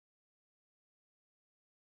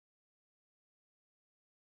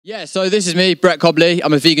Yeah, so this is me, Brett Cobley.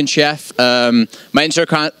 I'm a vegan chef. My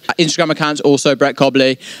Instagram account's also Brett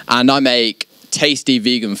Cobley, and I make tasty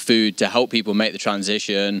vegan food to help people make the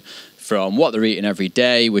transition from what they're eating every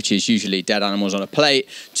day, which is usually dead animals on a plate,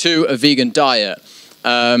 to a vegan diet.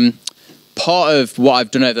 Part of what I've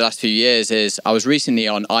done over the last few years is I was recently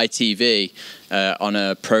on ITV on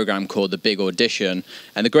a program called The Big Audition,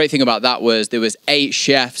 and the great thing about that was there was 8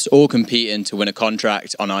 chefs all competing to win a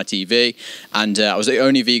contract on ITV, and I was the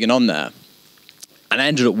only vegan on there, and I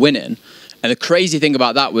ended up winning. And the crazy thing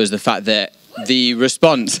about that was the fact that the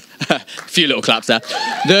response, a few little claps there,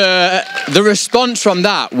 the response from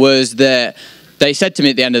that was that they said to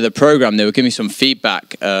me at the end of the program, they would give me some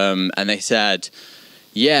feedback, and they said,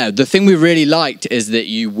 yeah, the thing we really liked is that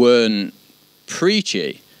you weren't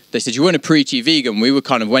preachy. They said you weren't a preachy vegan. We were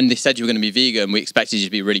kind of, when they said you were going to be vegan, we expected you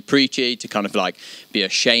to be really preachy, to kind of like be a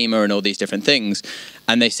shamer and all these different things.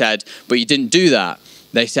 And they said, but you didn't do that.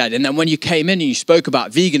 They said, and then when you came in and you spoke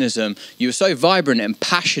about veganism, you were so vibrant and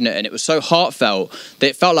passionate, and it was so heartfelt that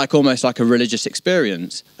it felt like almost like a religious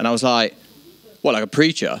experience. And I was like, what, like a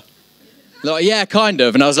preacher? They're like, yeah, kind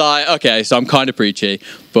of. And I was like, okay, so I'm kind of preachy.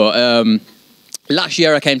 But last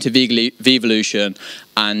year I came to Vevolution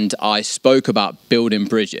and I spoke about building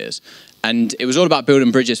bridges. And it was all about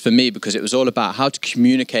building bridges for me because it was all about how to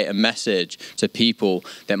communicate a message to people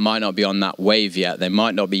that might not be on that wave yet. They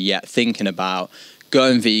might not be yet thinking about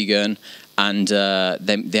going vegan, and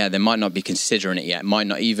they might not be considering it yet. It might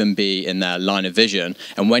not even be in their line of vision.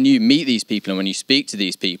 And when you meet these people and when you speak to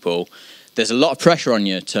these people, there's a lot of pressure on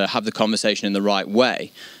you to have the conversation in the right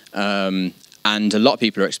way. And a lot of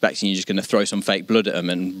people are expecting you're just going to throw some fake blood at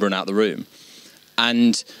them and run out the room.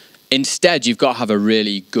 And instead, you've got to have a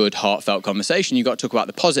really good, heartfelt conversation. You've got to talk about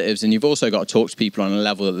the positives, and you've also got to talk to people on a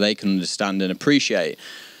level that they can understand and appreciate.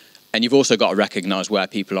 And you've also got to recognise where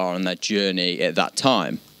people are on their journey at that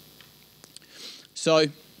time. So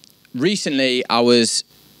recently, I was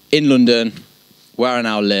in London, where I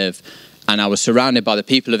now live, and I was surrounded by the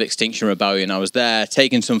people of Extinction Rebellion. I was there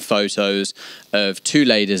taking some photos of 2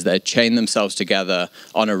 ladies that had chained themselves together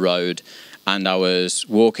on a road, and I was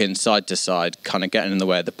walking side to side, kind of getting in the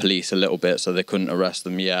way of the police a little bit so they couldn't arrest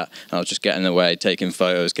them yet. And I was just getting in the way, taking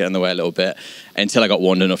photos, getting in the way a little bit, until I got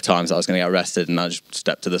warned enough times that I was going to get arrested, and I just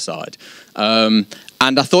stepped to the side. And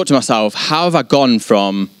I thought to myself, how have I gone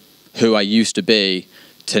from who I used to be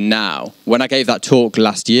to now? When I gave that talk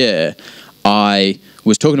last year, I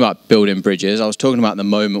was talking about building bridges. I was talking about the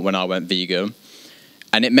moment when I went vegan.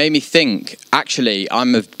 And it made me think, actually,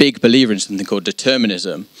 I'm a big believer in something called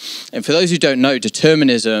determinism. And for those who don't know,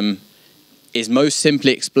 determinism is most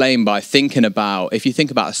simply explained by thinking about, if you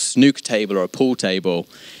think about a snooker table or a pool table,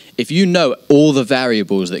 if you know all the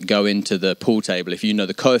variables that go into the pool table, if you know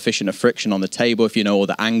the coefficient of friction on the table, if you know all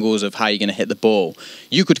the angles of how you're going to hit the ball,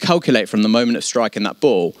 you could calculate from the moment of striking that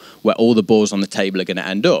ball where all the balls on the table are going to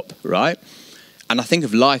end up, right? And I think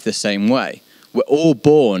of life the same way. We're all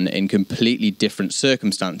born in completely different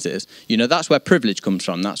circumstances. You know, that's where privilege comes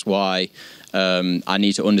from. That's why I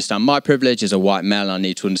need to understand my privilege as a white male. I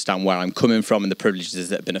need to understand where I'm coming from and the privileges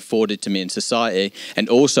that have been afforded to me in society. And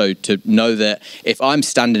also to know that if I'm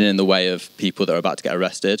standing in the way of people that are about to get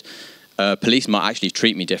arrested, police might actually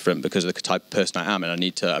treat me different because of the type of person I am, and I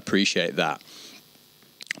need to appreciate that.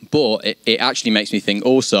 But it actually makes me think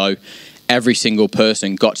also, every single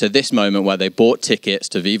person got to this moment where they bought tickets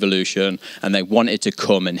to Vevolution and they wanted to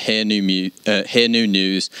come and hear new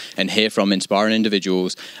news and hear from inspiring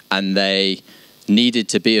individuals, and they needed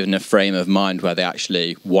to be in a frame of mind where they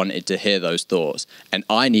actually wanted to hear those thoughts. And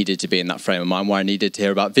I needed to be in that frame of mind where I needed to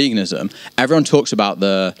hear about veganism. Everyone talks about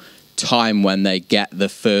the time when they get the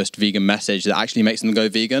first vegan message that actually makes them go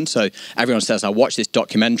vegan. So everyone says, I watch this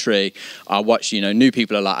documentary, I watch, new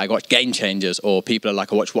people are like, I watch Game Changers, or people are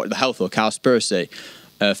like, I watch What the Health or Cowspiracy.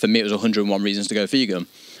 For me, it was 101 Reasons to Go Vegan.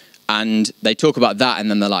 And they talk about that, and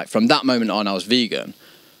then they're like, from that moment on, I was vegan.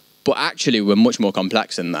 But actually, we're much more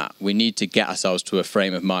complex than that. We need to get ourselves to a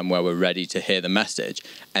frame of mind where we're ready to hear the message.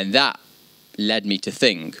 And that led me to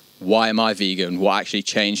think, why am I vegan? What actually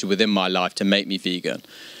changed within my life to make me vegan?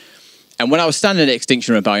 And when I was standing at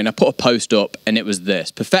Extinction Rebellion, I put a post up, and it was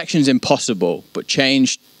this: perfection's impossible, but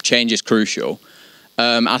change is crucial.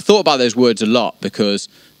 I thought about those words a lot because,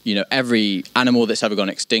 every animal that's ever gone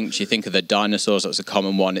extinct, you think of the dinosaurs, that's a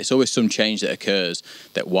common one. It's always some change that occurs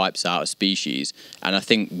that wipes out a species. And I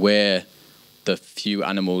think we're the few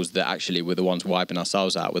animals that actually we're the ones wiping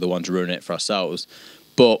ourselves out, we're the ones ruining it for ourselves.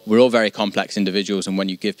 But we're all very complex individuals, and when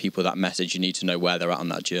you give people that message, you need to know where they're at on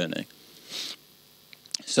that journey.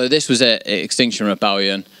 So this was at Extinction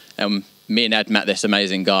Rebellion, and me and Ed met this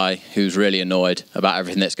amazing guy who's really annoyed about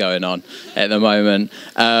everything that's going on at the moment.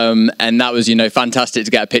 And that was, fantastic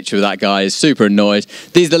to get a picture with that guy. He's super annoyed.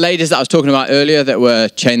 These are the ladies that I was talking about earlier that were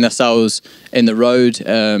chaining themselves in the road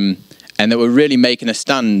and that were really making a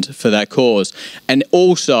stand for their cause. And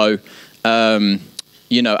also,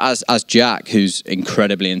 as Jack, who's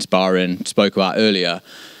incredibly inspiring, spoke about earlier,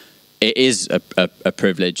 it is a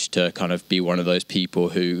privilege to kind of be one of those people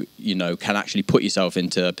who, can actually put yourself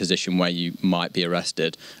into a position where you might be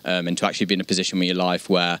arrested, and to actually be in a position in your life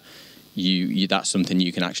where you that's something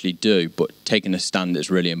you can actually do. But taking a stand is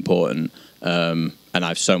really important, and I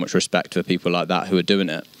have so much respect for people like that who are doing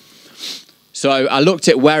it. So I looked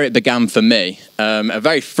at where it began for me. A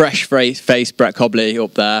very fresh-faced Brett Cobley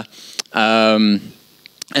up there. And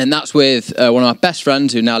that's with one of my best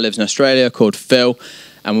friends who now lives in Australia called Phil.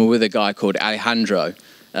 And we're with a guy called Alejandro.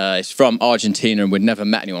 He's from Argentina, and we'd never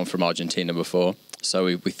met anyone from Argentina before. So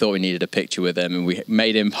we thought we needed a picture with him, and we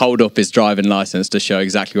made him hold up his driving license to show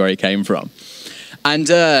exactly where he came from. And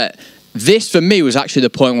this, for me, was actually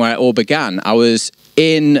the point where it all began. I was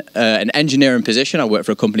in an engineering position. I worked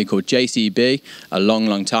for a company called JCB a long,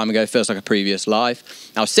 long time ago. Feels like a previous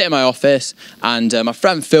life. I was sitting in my office, and my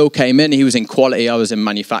friend Phil came in. He was in quality. I was in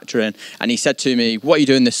manufacturing. And he said to me, "What are you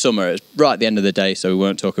doing this summer?" It was right at the end of the day, so we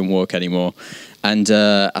weren't talking work anymore. And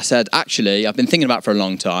I said, "Actually, I've been thinking about it for a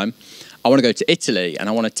long time. I want to go to Italy, and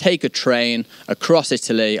I want to take a train across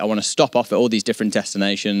Italy. I want to stop off at all these different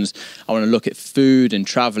destinations. I want to look at food and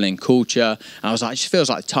travel and culture." And I was like, it just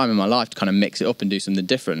feels like the time in my life to kind of mix it up and do something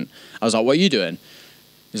different. I was like, "What are you doing?"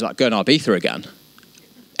 He was like, "Going to Ibiza again."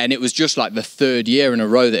 And it was just like the third year in a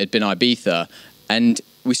row that it had been Ibiza. And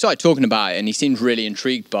we started talking about it, and he seemed really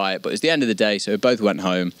intrigued by it. But it was the end of the day, so we both went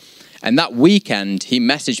home. And that weekend, he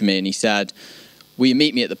messaged me, and he said, "Will you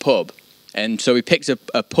meet me at the pub?" And so we picked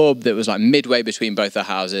a pub that was like midway between both our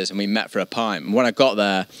houses, and we met for a pint. And when I got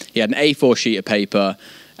there, he had an A4 sheet of paper,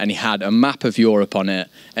 and he had a map of Europe on it,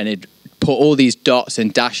 and he'd put all these dots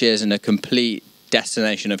and dashes and a complete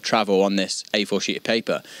destination of travel on this A4 sheet of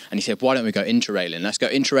paper. And he said, "Why don't we go interrailing? Let's go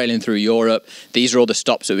interrailing through Europe. These are all the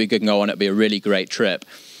stops that we could go on. It'll be a really great trip."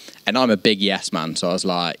 And I'm a big yes man, so I was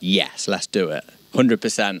like, yes, let's do it,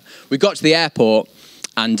 100%. We got to the airport,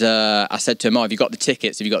 and I said to him, "Oh, have you got the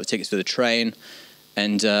tickets? Have you got the tickets for the train?"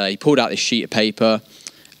 And he pulled out this sheet of paper,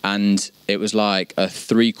 and it was like a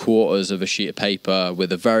 3/4 of a sheet of paper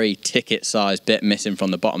with a very ticket-sized bit missing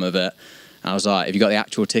from the bottom of it. And I was like, "Have you got the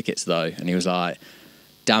actual tickets, though?" And he was like,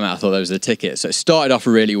 "Damn it, I thought those were the tickets." So it started off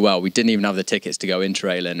really well. We didn't even have the tickets to go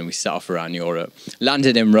interrailing, and we set off around Europe.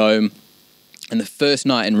 Landed in Rome, and the first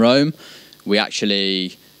night in Rome, we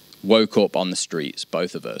actually woke up on the streets,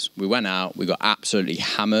 both of us. We went out, we got absolutely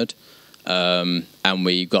hammered, and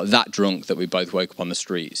we got that drunk that we both woke up on the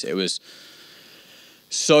streets. It was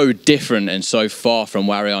so different and so far from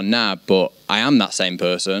where I am now, but I am that same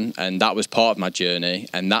person, and that was part of my journey,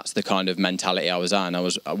 and that's the kind of mentality I was at. I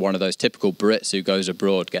was one of those typical Brits who goes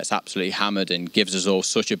abroad, gets absolutely hammered, and gives us all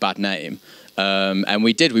such a bad name. And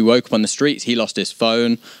we woke up on the streets. He lost his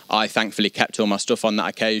phone. I thankfully kept all my stuff on that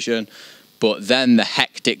occasion. But then the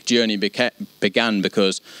hectic journey began,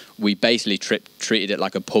 because we basically treated it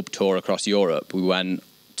like a pub tour across Europe. We went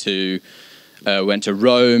to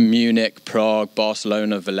Rome, Munich, Prague,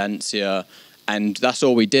 Barcelona, Valencia, and that's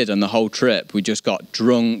all we did on the whole trip. We just got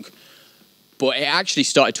drunk, but it actually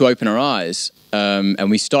started to open our eyes, and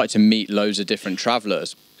we started to meet loads of different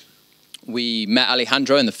travelers. We met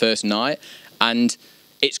Alejandro in the first night, and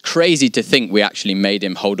it's crazy to think we actually made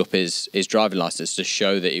him hold up his driving license to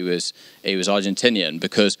show that he was Argentinian,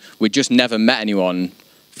 because we'd just never met anyone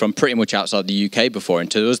from pretty much outside the UK before,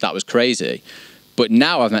 and to us that was crazy. But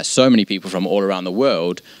now I've met so many people from all around the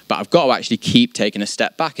world, but I've got to actually keep taking a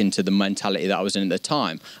step back into the mentality that I was in at the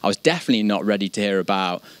time. I was definitely not ready to hear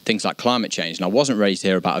about things like climate change, and I wasn't ready to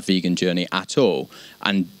hear about a vegan journey at all.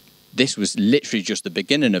 And this was literally just the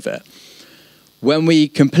beginning of it. When we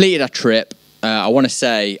completed our trip, I want to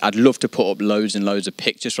say I'd love to put up loads and loads of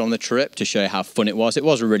pictures from the trip to show you how fun it was. It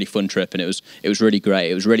was a really fun trip, and it was really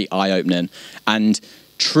great. It was really eye-opening. And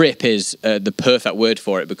trip is the perfect word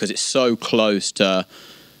for it, because it's so close to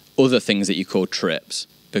other things that you call trips,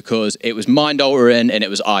 because it was mind-altering and it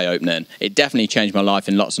was eye-opening. It definitely changed my life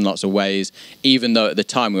in lots and lots of ways, even though at the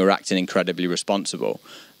time we were acting incredibly irresponsible.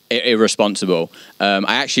 I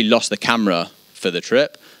actually lost the camera for the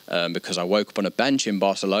trip, because I woke up on a bench in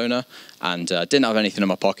Barcelona and didn't have anything in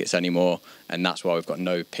my pockets anymore, and that's why we've got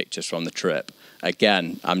no pictures from the trip.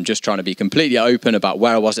 Again, I'm just trying to be completely open about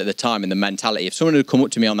where I was at the time and the mentality. If someone had come up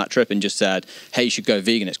to me on that trip and just said, "Hey, you should go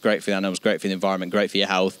vegan, it's great for the animals, great for the environment, great for your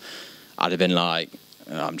health," I'd have been like,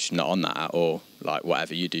 I'm just not on that at all. Like,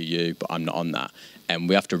 whatever you do, you, but I'm not on that. And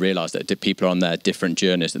we have to realise that people are on their different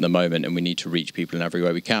journeys at the moment, and we need to reach people in every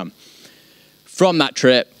way we can. From that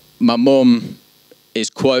trip, my mum is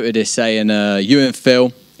quoted as saying, you and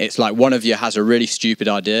Phil, it's like one of you has a really stupid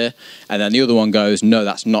idea, and then the other one goes, no,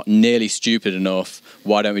 that's not nearly stupid enough.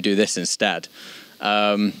 Why don't we do this instead?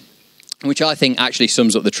 Which I think actually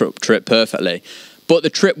sums up the trip perfectly. But the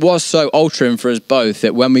trip was so altering for us both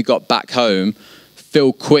that when we got back home,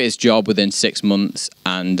 Phil quit his job within 6 months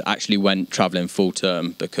and actually went travelling full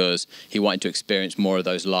term because he wanted to experience more of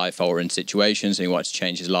those life-altering situations and he wanted to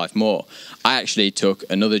change his life more. I actually took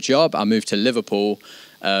another job. I moved to Liverpool.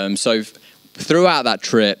 So throughout that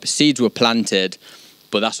trip, seeds were planted,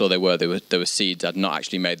 but that's all they were. They were seeds. I'd not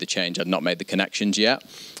actually made the change. I'd not made the connections yet.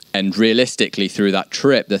 And realistically, through that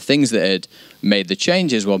trip, the things that had made the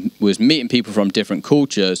changes was meeting people from different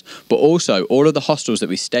cultures, but also all of the hostels that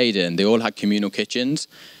we stayed in, they all had communal kitchens.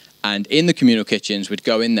 And in the communal kitchens, we'd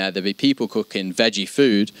go in there, there'd be people cooking veggie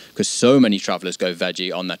food, because so many travellers go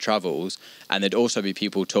veggie on their travels. And there'd also be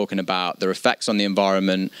people talking about their effects on the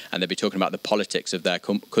environment, and they'd be talking about the politics of their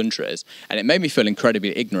countries. And it made me feel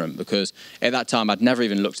incredibly ignorant, because at that time, I'd never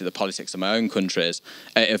even looked at the politics of my own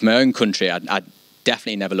country. I'd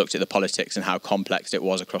definitely never looked at the politics and how complex it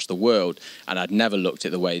was across the world, and I'd never looked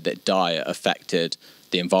at the way that diet affected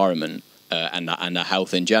the environment and our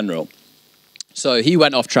health in general. So he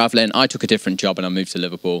went off travelling, I took a different job and I moved to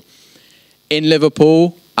Liverpool. In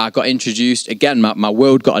Liverpool, I got introduced, again, my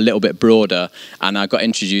world got a little bit broader, and I got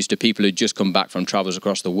introduced to people who'd just come back from travels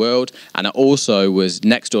across the world, and I also was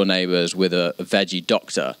next door neighbours with a veggie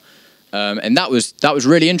doctor. And that was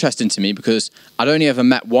really interesting to me because I'd only ever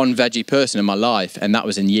met one veggie person in my life, and that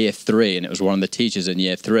was in year 3, and it was one of the teachers in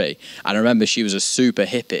year 3. And I remember she was a super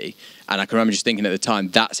hippie, and I can remember just thinking at the time,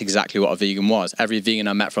 that's exactly what a vegan was. Every vegan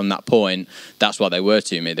I met from that point, that's what they were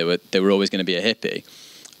to me. They were always going to be a hippie.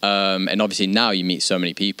 And obviously now you meet so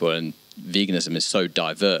many people, and veganism is so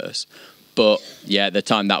diverse. But yeah, at the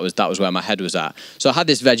time, that was where my head was at. So I had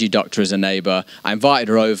this veggie doctor as a neighbour. I invited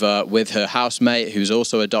her over with her housemate, who's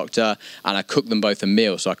also a doctor, and I cooked them both a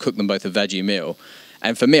meal. So I cooked them both a veggie meal.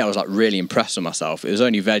 And for me, I was like really impressed with myself. It was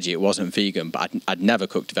only veggie, it wasn't vegan, but I'd never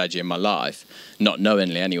cooked veggie in my life, not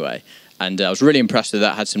knowingly anyway. And I was really impressed with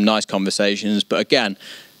that, had some nice conversations. But again,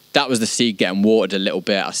 that was the seed getting watered a little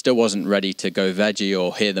bit. I still wasn't ready to go veggie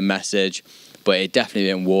or hear the message, but it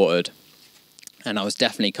definitely been watered. And I was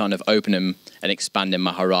definitely kind of opening and expanding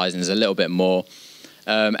my horizons a little bit more.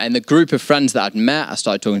 And the group of friends that I'd met, I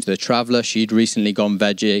started talking to the traveller. She'd recently gone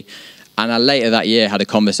veggie. And I later that year had a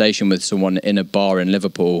conversation with someone in a bar in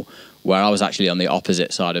Liverpool where I was actually on the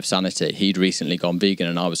opposite side of sanity. He'd recently gone vegan,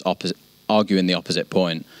 and I was arguing the opposite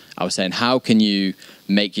point. I was saying, how can you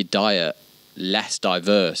make your diet less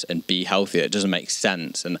diverse and be healthier? It doesn't make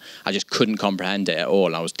sense, and I just couldn't comprehend it at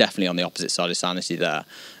all. I was definitely on the opposite side of sanity there.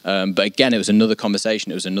 But again, it was another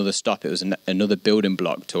conversation, it was another stop, it was another building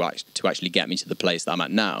block to actually get me to the place that I'm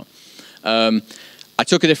at now. I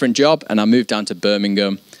took a different job and I moved down to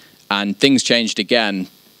Birmingham, and things changed again,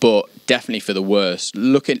 but definitely for the worse.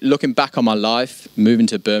 Looking back on my life, moving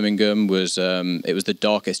to Birmingham was it was the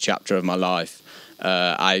darkest chapter of my life.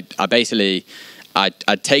 I'd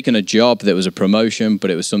taken a job that was a promotion, but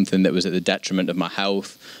it was something that was at the detriment of my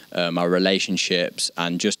health, my relationships,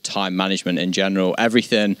 and just time management in general.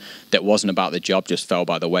 Everything that wasn't about the job just fell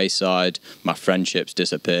by the wayside. My friendships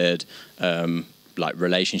disappeared. Like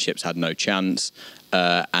relationships had no chance.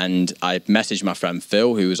 And I messaged my friend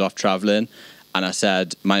Phil, who was off traveling, and I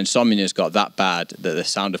said, my insomnia's got that bad that the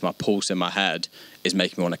sound of my pulse in my head is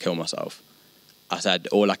making me want to kill myself. I said,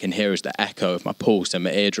 all I can hear is the echo of my pulse and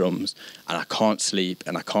my eardrums, and I can't sleep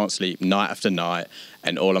night after night,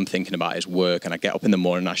 and all I'm thinking about is work. And I get up in the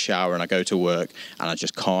morning, I shower, and I go to work, and I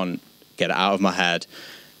just can't get it out of my head,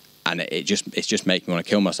 and it's just making me want to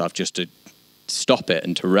kill myself just to stop it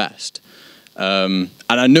and to rest. And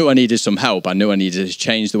I knew I needed some help. I knew I needed to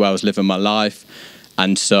change the way I was living my life,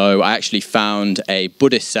 and so I actually found a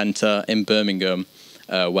Buddhist centre in Birmingham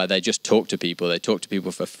where they just talk to people. They talk to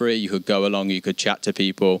people for free. You could go along, you could chat to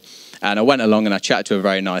people. And I went along and I chatted to a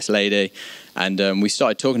very nice lady, and we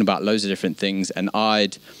started talking about loads of different things. And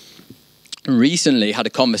I'd recently had a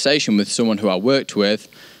conversation with someone who I worked with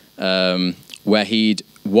where he'd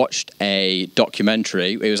watched a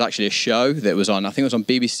documentary. It was actually a show that was on, I think it was on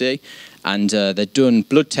BBC, and they'd done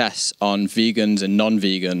blood tests on vegans and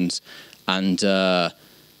non-vegans, and the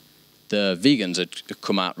vegans had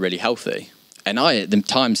come out really healthy. And I at the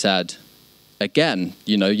time said, again,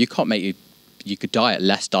 you know, you can't make your diet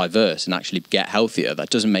less diverse and actually get healthier.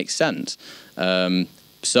 That doesn't make sense.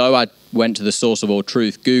 So I went to the source of all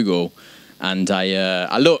truth, Google, and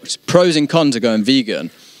I looked pros and cons of going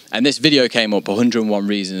vegan, and this video came up, 101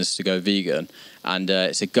 reasons to go vegan, and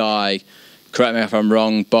it's a guy, correct me if I'm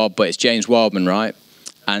wrong, Bob, but it's James Wildman, right?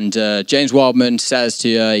 And James Wildman says to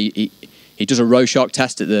you, he does a Rorschach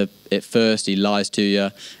test at first, he lies to you,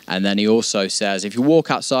 and then he also says, if you walk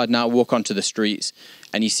outside now, walk onto the streets,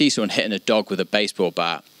 and you see someone hitting a dog with a baseball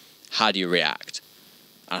bat, how do you react?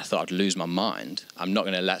 And I thought I'd lose my mind. I'm not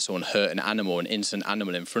going to let someone hurt an animal, an innocent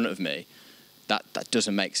animal in front of me. That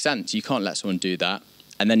doesn't make sense. You can't let someone do that.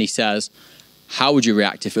 And then he says, how would you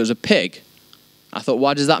react if it was a pig? I thought,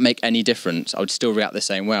 why does that make any difference? I would still react the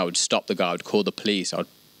same way. I would stop the guy, I would call the police, I would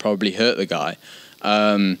probably hurt the guy.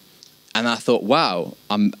 And I thought, wow,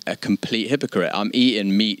 I'm a complete hypocrite. I'm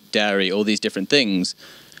eating meat, dairy, all these different things.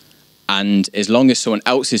 And as long as someone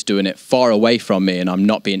else is doing it far away from me and I'm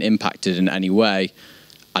not being impacted in any way,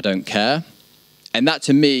 I don't care. And that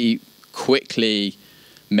to me quickly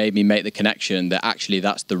made me make the connection that actually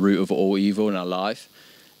that's the root of all evil in our life.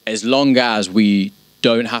 As long as we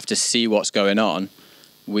don't have to see what's going on,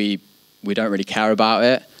 we don't really care about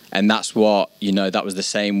it. And that's what, that was the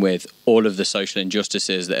same with all of the social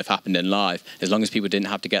injustices that have happened in life. As long as people didn't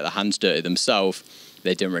have to get their hands dirty themselves,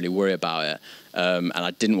 they didn't really worry about it. And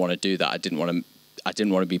I didn't want to do that. I didn't want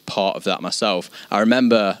to be part of that myself. I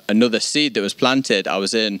remember another seed that was planted. I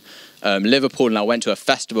was in Liverpool and I went to a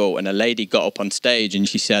festival, and a lady got up on stage and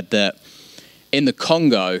she said that in the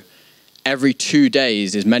Congo, every 2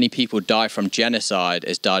 days as many people die from genocide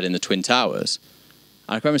as died in the Twin Towers.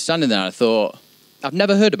 And I remember standing there and I thought, I've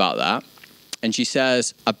never heard about that. And she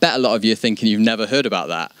says, I bet a lot of you are thinking you've never heard about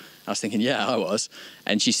that. I was thinking, yeah, I was.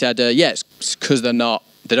 And she said, yeah, it's because they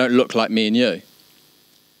don't look like me and you.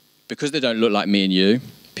 Because they don't look like me and you,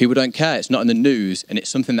 people don't care. It's not in the news, and it's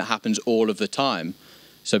something that happens all of the time.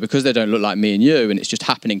 So because they don't look like me and you, and it's just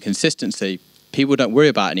happening consistently, people don't worry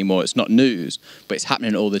about it anymore. It's not news, but it's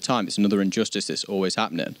happening all the time. It's another injustice that's always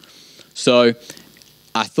happening. So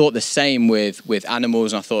I thought the same with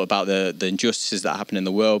animals, and I thought about the injustices that happen in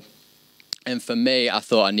the world. And for me, I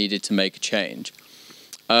thought I needed to make a change.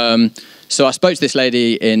 So I spoke to this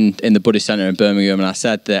lady in the Buddhist Centre in Birmingham, and I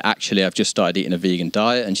said that actually I've just started eating a vegan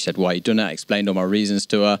diet. And she said, why are you doing that? I explained all my reasons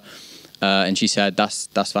to her. And she said,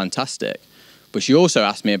 that's fantastic. But she also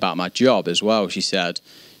asked me about my job as well. She said,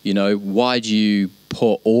 why do you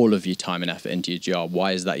put all of your time and effort into your job?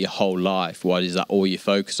 Why is that your whole life? Why is that all you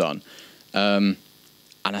focus on? And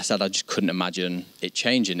I said, I just couldn't imagine it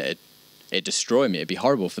changing. It'd destroy me. It'd be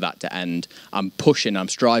horrible for that to end. I'm pushing, I'm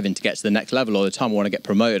striving to get to the next level all the time. I want to get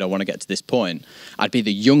promoted. I want to get to this point. I'd be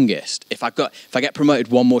the youngest. If I get promoted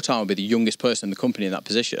one more time, I'll be the youngest person in the company in that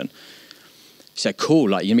position. She said, cool,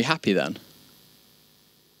 like, you're going to be happy then?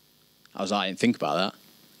 I was like, I didn't think about that.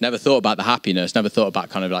 Never thought about the happiness, never thought about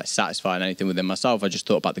kind of like satisfying anything within myself. I just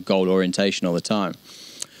thought about the goal orientation all the time.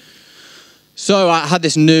 So I had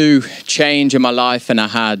this new change in my life, and I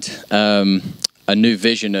had a new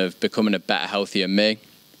vision of becoming a better, healthier me.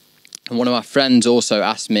 And one of my friends also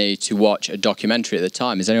asked me to watch a documentary at the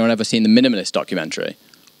time. Has anyone ever seen the Minimalist documentary?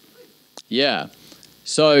 Yeah.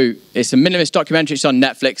 So it's a minimalist documentary. It's on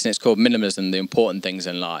Netflix, and it's called Minimalism, The Important Things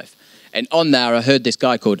in Life. And on there, I heard this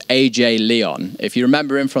guy called AJ Leon. If you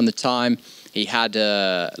remember him from the time, he had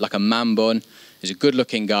like a man bun. He's a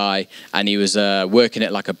good-looking guy, and he was working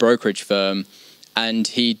at like a brokerage firm. And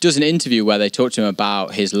he does an interview where they talk to him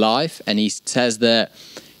about his life, and he says that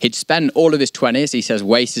he'd spent all of his 20s, he says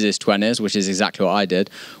wasted his 20s, which is exactly what I did,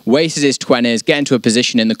 wasted his 20s, get into a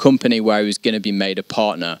position in the company where he was going to be made a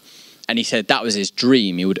partner. And he said that was his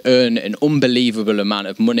dream. He would earn an unbelievable amount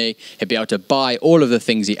of money. He'd be able to buy all of the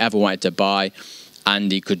things he ever wanted to buy,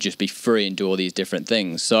 and he could just be free and do all these different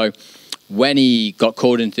things. So when he got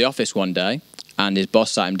called into the office one day, and his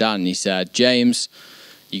boss sat him down and he said, James,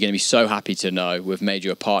 you're going to be so happy to know we've made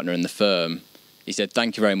you a partner in the firm. He said,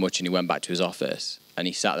 thank you very much, and he went back to his office, and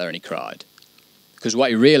he sat there and he cried. Because what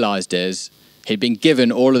he realised is he'd been given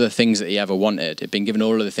all of the things that he ever wanted. He'd been given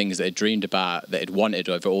all of the things that he'd dreamed about, that he'd wanted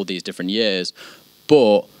over all these different years.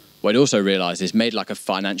 But what he'd also realised is made like a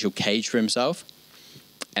financial cage for himself.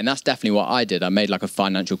 And that's definitely what I did. I made like a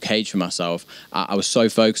financial cage for myself. I was so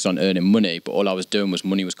focused on earning money, but all I was doing was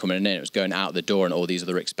money was coming in. It was going out the door and all these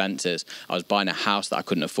other expenses. I was buying a house that I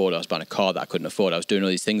couldn't afford. I was buying a car that I couldn't afford. I was doing all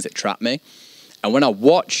these things that trapped me. And when I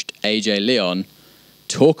watched AJ Leon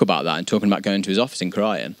talk about that and talking about going to his office and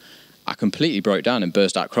crying, I completely broke down and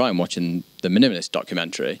burst out crying watching the Minimalist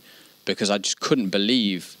documentary, because I just couldn't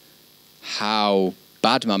believe how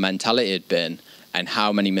bad my mentality had been and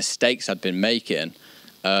how many mistakes I'd been making.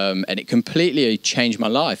 And it completely changed my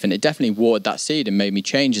life, and it definitely watered that seed and made me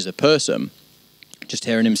change as a person, just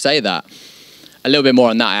hearing him say that. a little bit more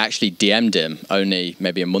on that, I actually DM'd him only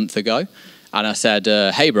maybe a month ago. And I said,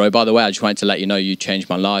 hey, bro, by the way, I just wanted to let you know you changed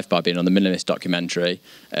my life by being on the Minimalist documentary.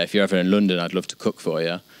 If you're ever in London, I'd love to cook for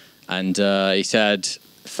you. And he said,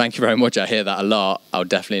 thank you very much. I hear that a lot. I'll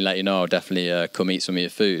definitely let you know. I'll definitely come eat some of your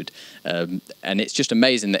food. And it's just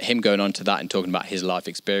amazing that him going on to that and talking about his life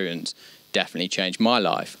experience definitely changed my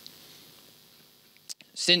life.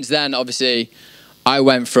 Since then, obviously, I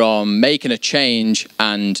went from making a change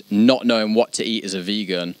and not knowing what to eat as a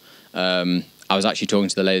vegan. I was actually talking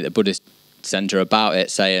to the lady at the Buddhist Center about it,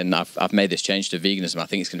 saying I've made this change to veganism. I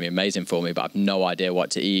think it's going to be amazing for me, but I've no idea what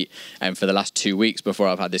to eat. And for the last 2 weeks before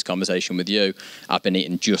I've had this conversation with you, I've been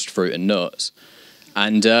eating just fruit and nuts.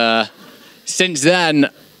 And since then,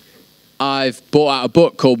 I've bought out a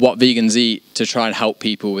book called What Vegans Eat to try and help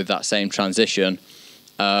people with that same transition.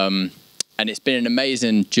 And it's been an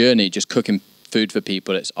amazing journey just cooking food for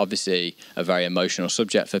people. It's obviously a very emotional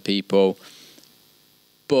subject for people,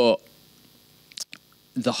 but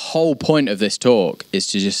the whole point of this talk is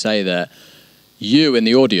to just say that you in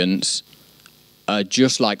the audience are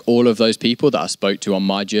just like all of those people that I spoke to on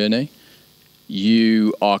my journey.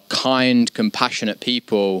 You are kind, compassionate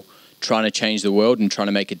people trying to change the world and trying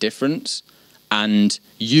to make a difference. And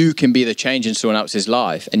you can be the change in someone else's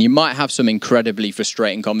life. And you might have some incredibly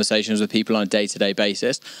frustrating conversations with people on a day-to-day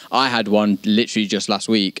basis. I had one literally just last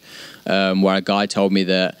week where a guy told me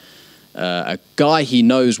that a guy he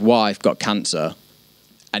know's wife got cancer,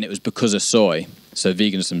 and it was because of soy, so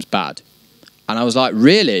veganism's bad. And I was like,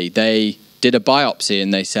 really? They did a biopsy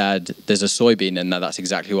and they said, there's a soybean in there, that's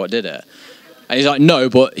exactly what did it. And he's like, no,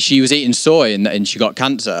 but she was eating soy and she got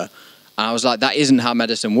cancer. And I was like, that isn't how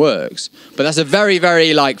medicine works. But that's a very,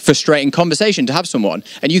 very frustrating conversation to have someone.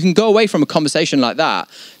 And you can go away from a conversation like that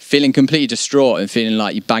feeling completely distraught and feeling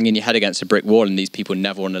like you're banging your head against a brick wall and these people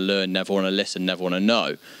never want to learn, never want to listen, never want to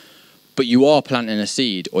know. But you are planting a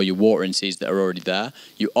seed, or you're watering seeds that are already there.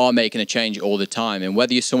 You are making a change all the time. And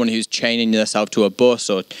whether you're someone who's chaining yourself to a bus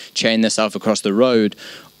or chaining yourself across the road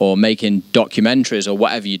or making documentaries or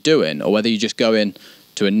whatever you're doing, or whether you're just going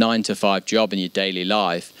to a 9-to-5 job in your daily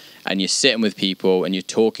life and you're sitting with people and you're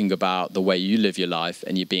talking about the way you live your life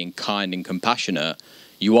and you're being kind and compassionate,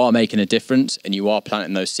 you are making a difference and you are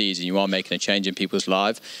planting those seeds and you are making a change in people's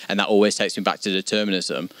lives. And that always takes me back to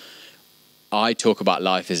determinism. I talk about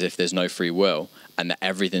life as if there's no free will and that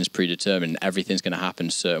everything's predetermined, everything's going to happen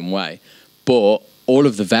a certain way. But all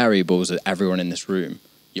of the variables of everyone in this room,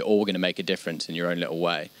 you're all going to make a difference in your own little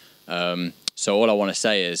way. So all I want to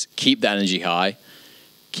say is keep the energy high,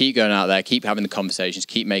 keep going out there, keep having the conversations,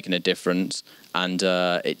 keep making a difference. And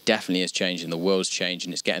it definitely is changing. The world's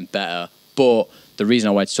changing, it's getting better. But the reason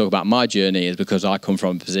I wanted to talk about my journey is because I come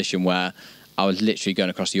from a position where I was literally going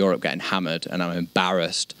across Europe getting hammered, and I'm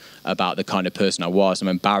embarrassed about the kind of person I was. I'm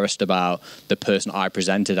embarrassed about the person I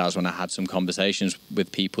presented as when I had some conversations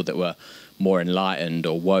with people that were more enlightened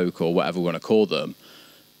or woke or whatever we want to call them.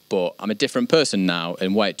 But I'm a different person now,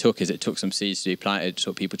 and what it took is it took some seeds to be planted, it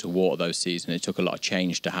took people to water those seeds, and it took a lot of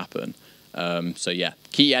change to happen. So yeah,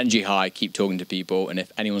 keep your energy high, keep talking to people, and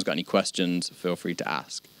if anyone's got any questions, feel free to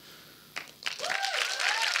ask.